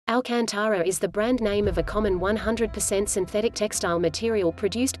Alcantara is the brand name of a common 100% synthetic textile material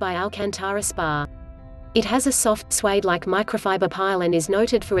produced by Alcantara Spa. It has a soft, suede-like microfiber pile and is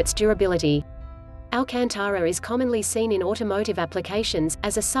noted for its durability. Alcantara is commonly seen in automotive applications,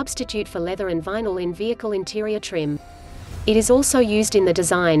 as a substitute for leather and vinyl in vehicle interior trim. It is also used in the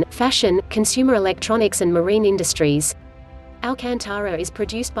design, fashion, consumer electronics and marine industries. Alcantara is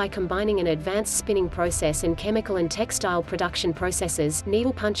produced by combining an advanced spinning process and chemical and textile production processes,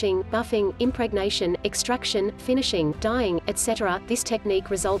 needle punching, buffing, impregnation, extraction, finishing, dyeing, etc. This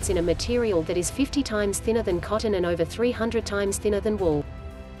technique results in a material that is 50 times thinner than cotton and over 300 times thinner than wool.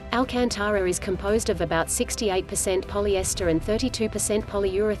 Alcantara is composed of about 68% polyester and 32%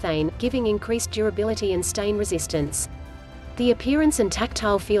 polyurethane, giving increased durability and stain resistance. The appearance and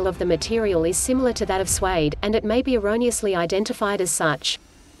tactile feel of the material is similar to that of suede, and it may be erroneously identified as such.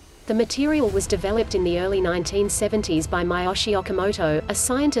 The material was developed in the early 1970s by Miyoshi Okamoto, a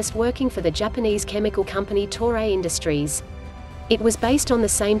scientist working for the Japanese chemical company Toray Industries. It was based on the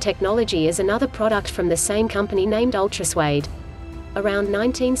same technology as another product from the same company named Ultrasuede. Around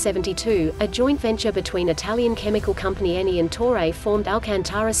 1972, a joint venture between Italian chemical company Eni and Toray formed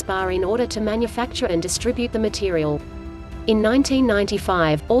Alcantara Spa in order to manufacture and distribute the material. In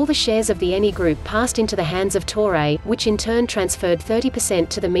 1995, all the shares of the Eni Group passed into the hands of Toray, which in turn transferred 30%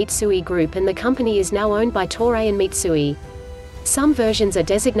 to the Mitsui Group, and the company is now owned by Toray and Mitsui. Some versions are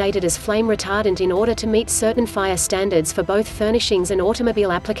designated as flame retardant in order to meet certain fire standards for both furnishings and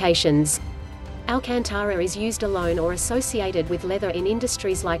automobile applications. Alcantara is used alone or associated with leather in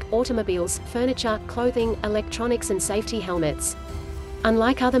industries like automobiles, furniture, clothing, electronics and safety helmets.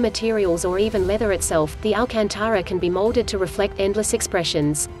 Unlike other materials or even leather itself, the Alcantara can be molded to reflect endless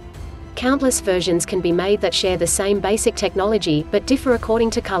expressions. Countless versions can be made that share the same basic technology, but differ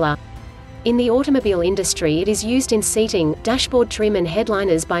according to color. In the automobile industry, it is used in seating, dashboard trim and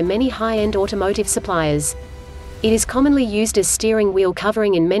headliners by many high-end automotive suppliers. It is commonly used as steering wheel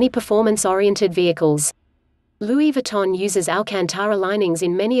covering in many performance-oriented vehicles. Louis Vuitton uses Alcantara linings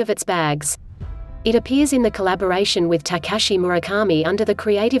in many of its bags. It appears in the collaboration with Takashi Murakami under the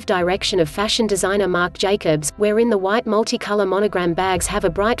creative direction of fashion designer Marc Jacobs, wherein the white multicolor monogram bags have a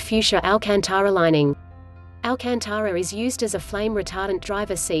bright fuchsia Alcantara lining. Alcantara is used as a flame-retardant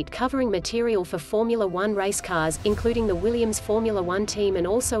driver seat covering material for Formula One race cars, including the Williams Formula One team and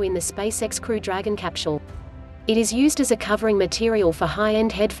also in the SpaceX Crew Dragon capsule. It is used as a covering material for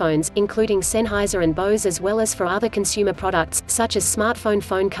high-end headphones, including Sennheiser and Bose, as well as for other consumer products, such as smartphone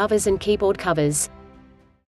phone covers and keyboard covers.